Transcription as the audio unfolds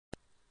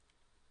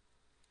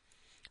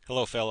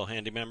Hello, fellow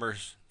handy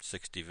members.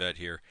 60 Vet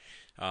here.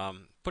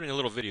 Putting a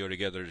little video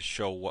together to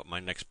show what my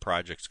next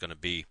project's going to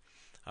be.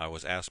 I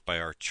was asked by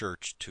our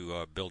church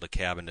to build a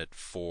cabinet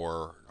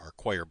for our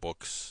choir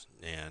books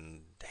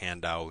and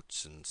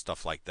handouts and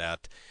stuff like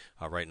that.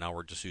 Right now,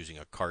 we're just using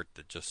a cart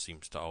that just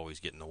seems to always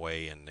get in the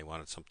way, and they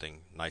wanted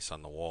something nice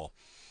on the wall.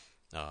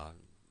 Uh,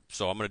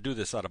 so I'm going to do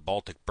this out of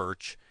Baltic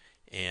birch,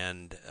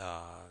 and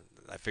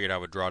I figured I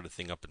would draw the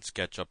thing up in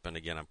SketchUp. And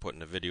again, I'm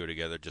putting a video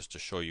together just to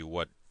show you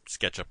what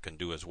SketchUp can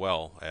do as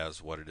well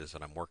as what it is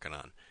that I'm working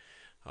on.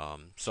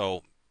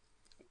 So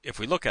if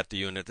we look at the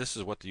unit, this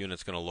is what the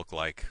unit's going to look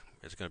like.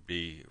 It's going to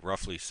be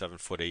roughly 7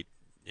 foot 8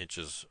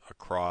 inches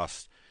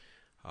across,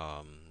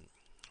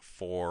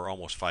 for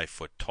almost 5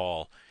 foot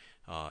tall.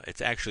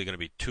 It's actually going to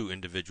be two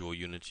individual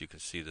units. You can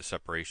see the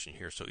separation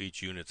here. So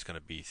each unit's going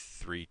to be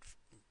 3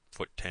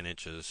 foot 10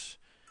 inches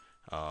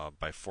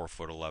by 4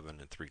 foot 11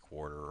 3/4,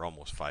 or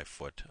almost 5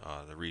 foot.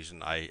 The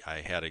reason I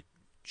had to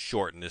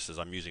shorten this is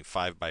I'm using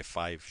 5 by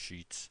 5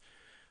 sheets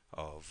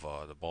of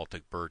the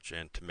Baltic birch,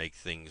 and to make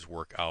things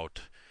work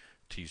out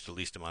to use the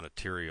least amount of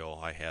material,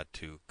 I had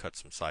to cut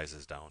some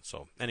sizes down.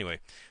 So anyway,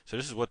 so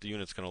this is what the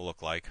unit's going to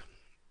look like.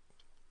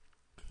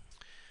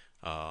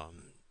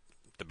 Um,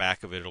 the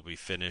back of it will be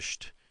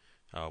finished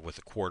with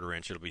a 1/4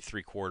 inch. It'll be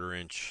 3/4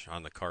 inch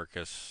on the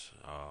carcass,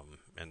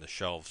 and the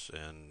shelves,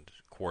 and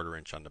 1/4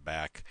 inch on the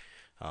back.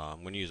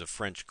 I'm going to use a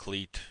French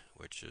cleat,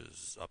 which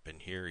is up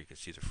in here. You can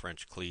see the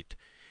French cleat,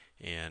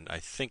 and I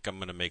think I'm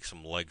going to make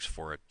some legs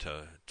for it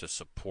to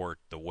support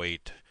the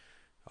weight,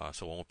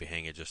 so it won't be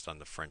hanging just on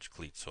the French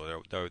cleat.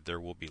 So there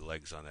will be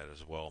legs on that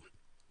as well.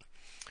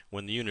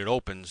 When the unit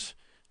opens,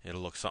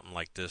 it'll look something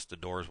like this. The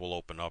doors will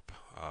open up.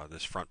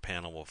 This front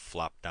panel will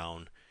flop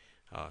down.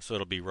 So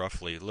it'll be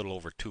roughly a little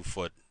over 2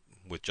 foot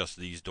with just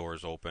these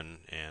doors open,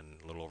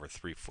 and a little over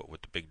 3 foot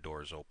with the big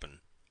doors open.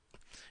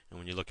 And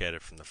when you look at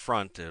it from the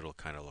front, it'll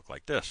kind of look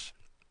like this.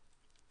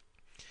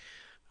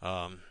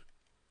 Um,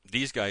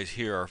 these guys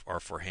here are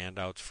for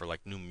handouts for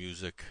like new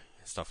music,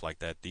 stuff like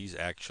that. These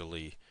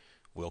actually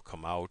will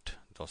come out.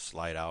 They'll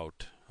slide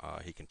out.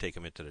 He can take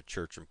them into the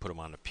church and put them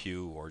on the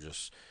pew, or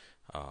just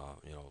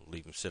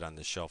leave them sit on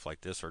this shelf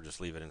like this, or just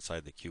leave it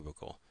inside the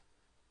cubicle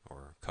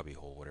or cubby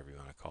hole, whatever you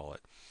want to call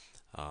it.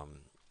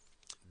 Um,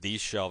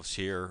 these shelves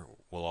here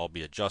will all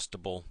be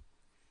adjustable,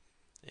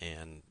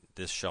 and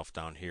this shelf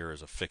down here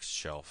is a fixed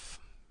shelf.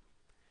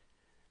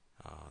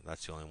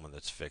 That's the only one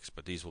that's fixed,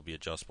 but these will be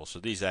adjustable. So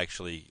these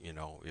actually,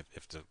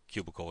 if the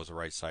cubicle was the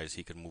right size,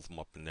 he could move them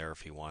up in there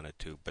if he wanted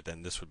to, but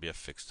then this would be a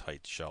fixed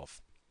height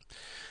shelf.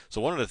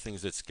 So one of the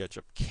things that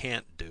SketchUp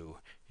can't do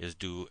is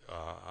do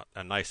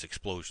a nice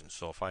explosion.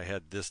 So if I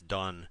had this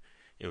done,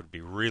 it would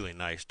be really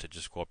nice to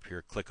just go up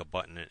here, click a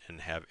button,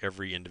 and have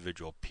every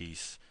individual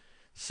piece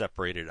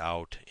separated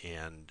out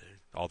and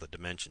all the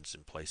dimensions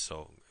in place.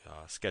 So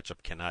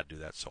SketchUp cannot do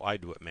that, so I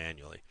do it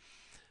manually.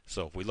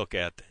 So if we look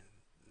at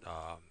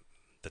uh,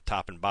 the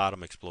top and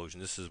bottom explosion,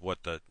 this is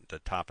what the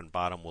top and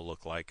bottom will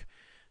look like,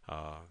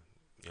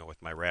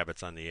 with my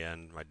rabbits on the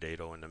end, my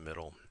dado in the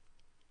middle.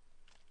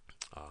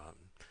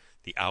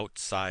 The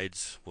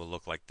outsides will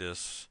look like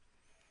this,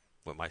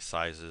 with my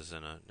sizes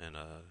in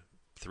a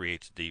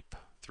 3/8 deep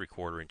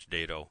 3/4 inch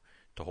dado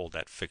to hold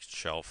that fixed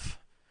shelf.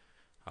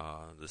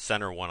 The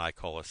center one I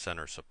call a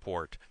center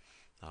support.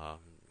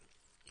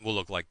 Will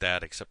look like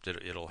that, except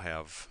it'll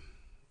have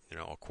a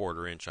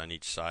 1/4 inch on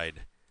each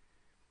side.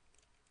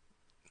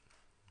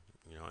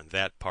 And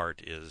that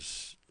part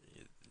is,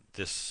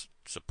 this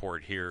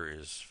support here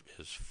is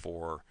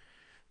for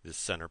this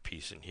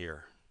centerpiece in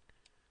here,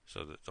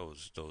 so that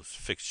those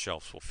fixed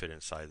shelves will fit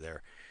inside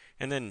there.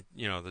 And then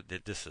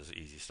this is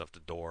easy stuff. The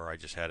door, I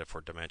just had it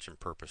for dimension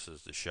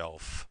purposes. The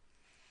shelf,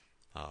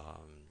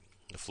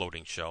 the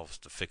floating shelves,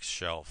 the fixed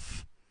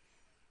shelf,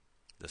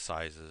 the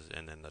sizes,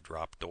 and then the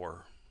drop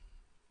door,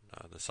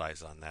 the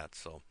size on that.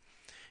 So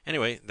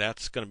anyway,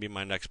 that's going to be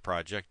my next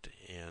project,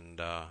 and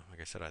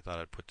like I said, I thought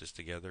I'd put this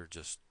together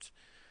just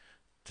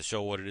to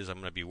show what it is I'm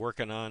going to be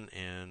working on,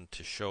 and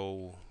to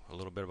show a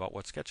little bit about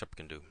what SketchUp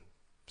can do.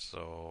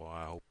 So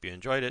I hope you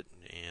enjoyed it,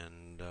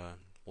 and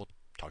we'll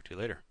talk to you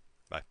later.